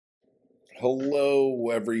Hello,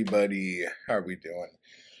 everybody. How are we doing?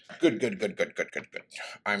 Good.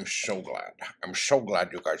 I'm so glad. I'm so glad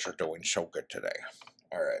you guys are doing so good today.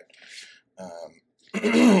 All right.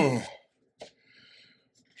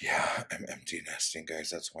 Yeah, I'm empty nesting, guys.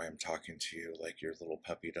 That's why I'm talking to you like you're little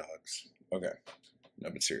puppy dogs. Okay. No,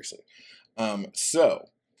 but seriously. So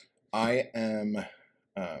I am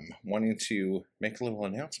wanting to make a little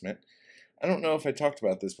announcement. I don't know if I talked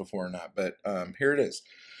about this before or not, but here it is.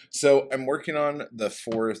 So I'm working on the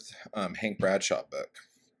fourth Hank Bradshaw book.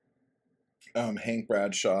 Hank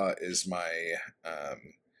Bradshaw is my,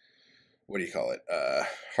 what do you call it?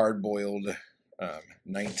 Hard-boiled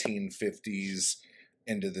 1950s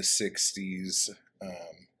into the 60s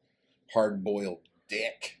hard-boiled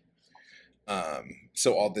dick.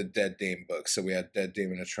 So all the Dead Dame books. So we had Dead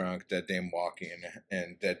Dame in a Trunk, Dead Dame Walking,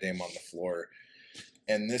 and Dead Dame on the Floor.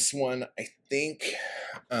 And this one, I think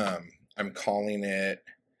I'm calling it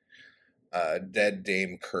Dead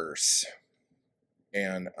Dame Curse.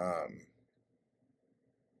 And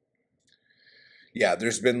yeah,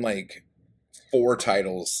 there's been like 4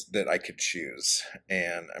 titles that I could choose.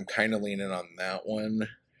 And I'm kind of leaning on that one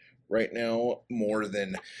right now more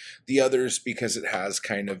than the others because it has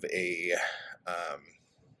kind of a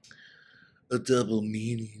double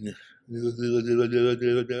meaning.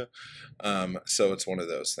 So it's one of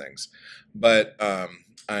those things. But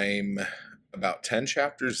I'm about 10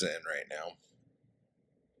 chapters in right now.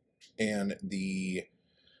 And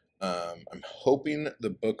I'm hoping the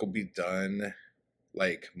book will be done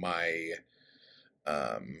like my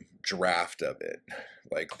draft of it.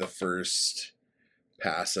 Like the first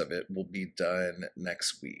pass of it will be done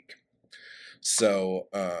next week. So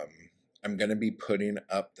I'm going to be putting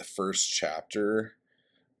up the first chapter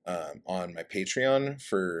on my Patreon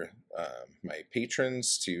for my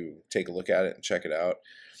patrons to take a look at it and check it out.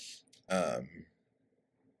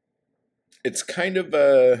 It's kind of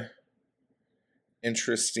a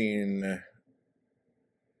interesting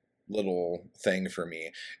little thing for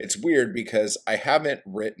me. It's weird because I haven't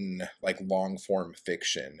written like long form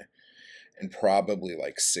fiction in probably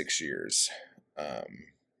like 6 years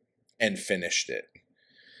and finished it.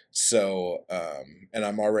 So, and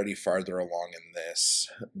I'm already farther along in this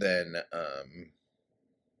than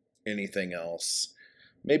anything else.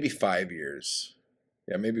 Maybe 5 years.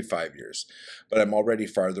 Yeah, maybe 5 years. But I'm already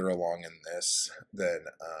farther along in this than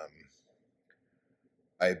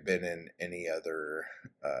I've been in any other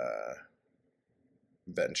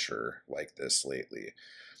venture like this lately.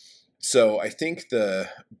 So I think the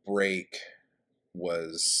break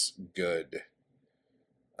was good.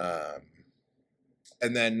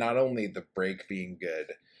 And then not only the break being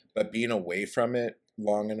good, but being away from it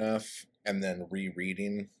long enough and then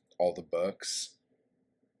rereading all the books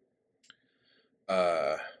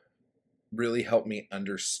really helped me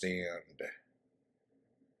understand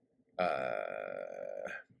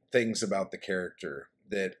things about the character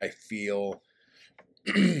that I feel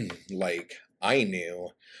like I knew,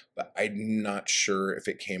 but I'm not sure if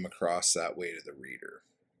it came across that way to the reader.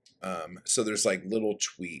 So there's like little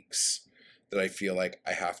tweaks that I feel like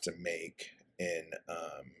I have to make in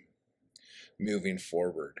moving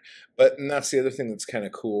forward. And that's the other thing that's kind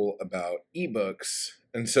of cool about ebooks.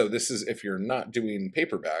 And so this is if you're not doing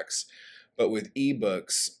paperbacks, but with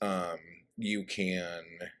ebooks, you can,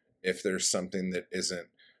 if there's something that isn't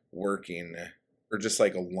working or just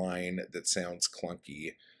like a line that sounds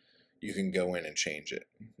clunky, you can go in and change it.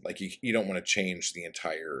 Like you don't want to change the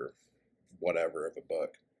entire whatever of a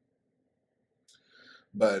book.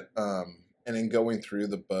 But and in going through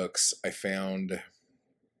the books, I found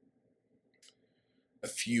a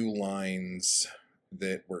few lines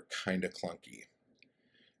that were kind of clunky.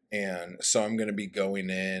 And so I'm going to be going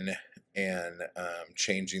in and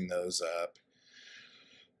changing those up.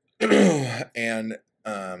 And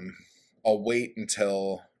I'll wait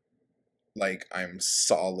until like I'm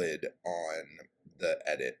solid on the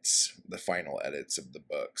edits, the final edits of the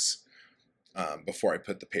books. Before I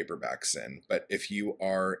put the paperbacks in. But if you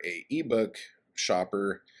are a ebook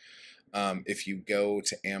shopper, if you go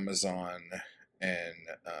to Amazon and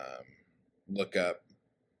look up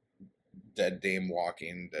Dead Dame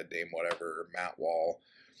Walking, Dead Dame whatever, Matt Wall,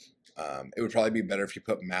 it would probably be better if you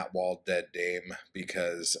put Matt Wall Dead Dame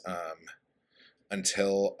because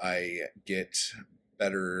until I get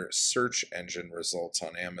better search engine results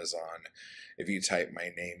on Amazon, if you type my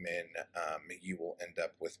name in, you will end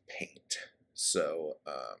up with paint. So,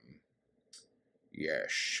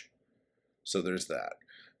 yes. So there's that.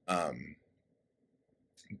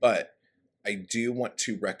 But I do want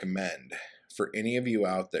to recommend for any of you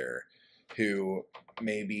out there who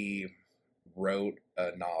maybe wrote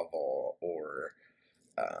a novel or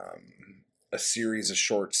a series of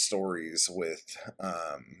short stories with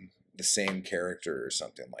the same character or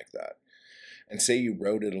something like that, and say you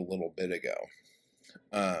wrote it a little bit ago,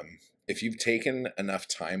 if you've taken enough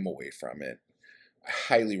time away from it, I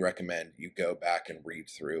highly recommend you go back and read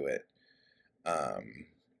through it,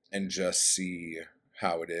 and just see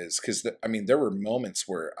how it is. Because, I mean, there were moments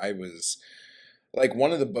where I was, like,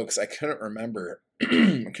 one of the books, I couldn't remember, I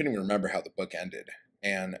couldn't even remember how the book ended.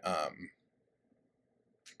 And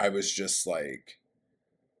I was just like,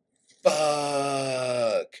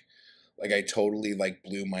 fuck. Like, I totally, like,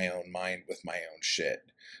 blew my own mind with my own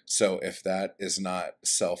shit. So if that is not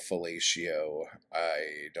self-fellatio,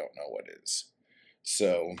 I don't know what is.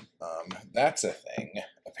 So that's a thing,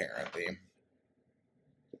 apparently.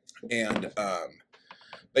 And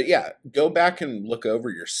but yeah, go back and look over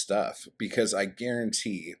your stuff, because I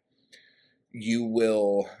guarantee you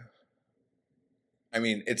will. I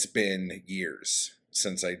mean, it's been years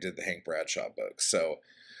since I did the Hank Bradshaw book, so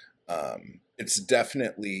it's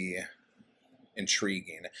definitely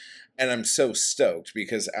intriguing. And I'm so stoked,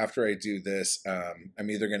 because after I do this, I'm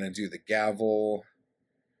either going to do the Gavel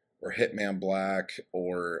or Hitman Black,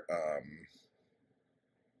 or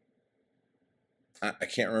I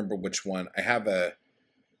can't remember which one. I have a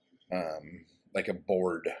like a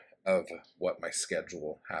board of what my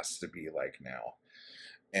schedule has to be like now.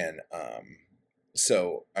 And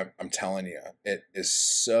so I'm telling you, it is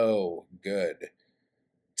so good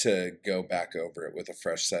to go back over it with a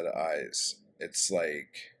fresh set of eyes. It's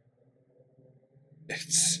like,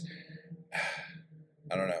 it's,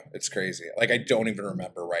 I don't know, it's crazy. Like, I don't even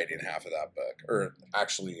remember writing half of that book, or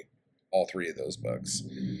actually all three of those books.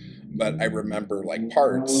 But I remember, like,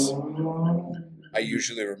 parts. I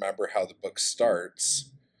usually remember how the book starts.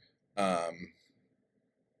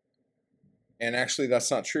 And actually,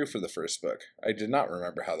 that's not true for the first book. I did not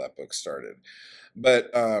remember how that book started.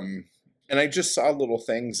 But, and I just saw little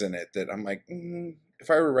things in it that I'm like, if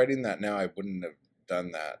I were writing that now, I wouldn't have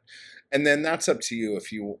done that. And then that's up to you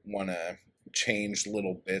if you want to change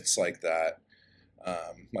little bits like that,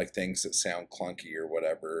 like things that sound clunky or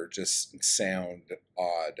whatever, just sound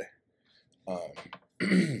odd.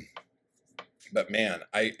 But man,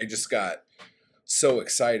 I just got so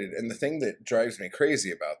excited. And the thing that drives me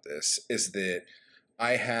crazy about this is that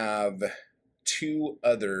I have 2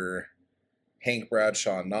 other Hank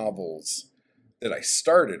Bradshaw novels that I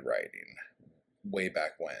started writing way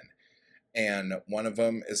back when. And one of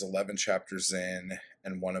them is 11 chapters in,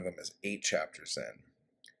 and one of them is 8 chapters in.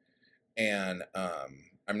 And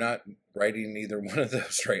I'm not writing either one of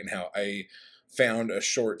those right now. I found a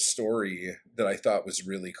short story that I thought was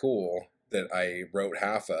really cool that I wrote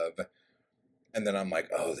half of. And then I'm like,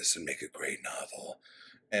 oh, this would make a great novel.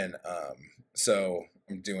 And so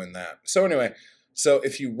I'm doing that. So anyway, so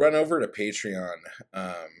if you run over to Patreon,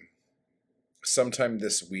 sometime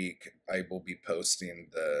this week, I will be posting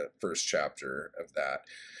the first chapter of that.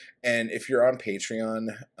 And if you're on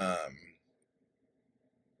Patreon,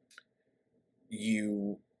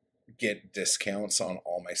 you get discounts on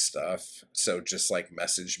all my stuff. So just like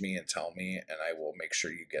message me and tell me, and I will make sure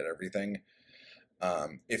you get everything.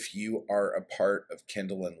 If you are a part of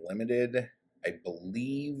Kindle Unlimited, I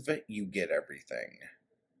believe you get everything.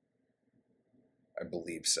 I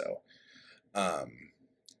believe so.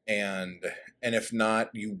 And if not,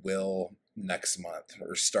 you will next month,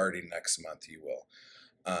 or starting next month, you will.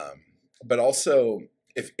 But also,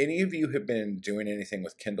 if any of you have been doing anything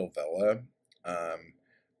with Kindle Vella,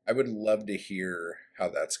 I would love to hear how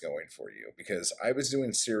that's going for you, because I was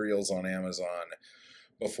doing serials on Amazon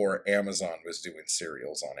before Amazon was doing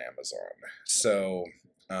serials on Amazon. So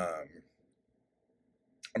I'm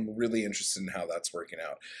really interested in how that's working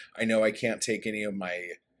out. I know I can't take any of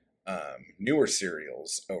my newer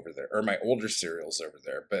serials over there, or my older serials over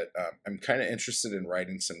there, but I'm kind of interested in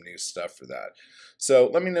writing some new stuff for that. So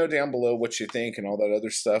let me know down below what you think and all that other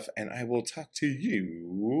stuff, and I will talk to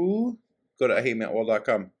you. Go to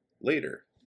ihatematwell.com later.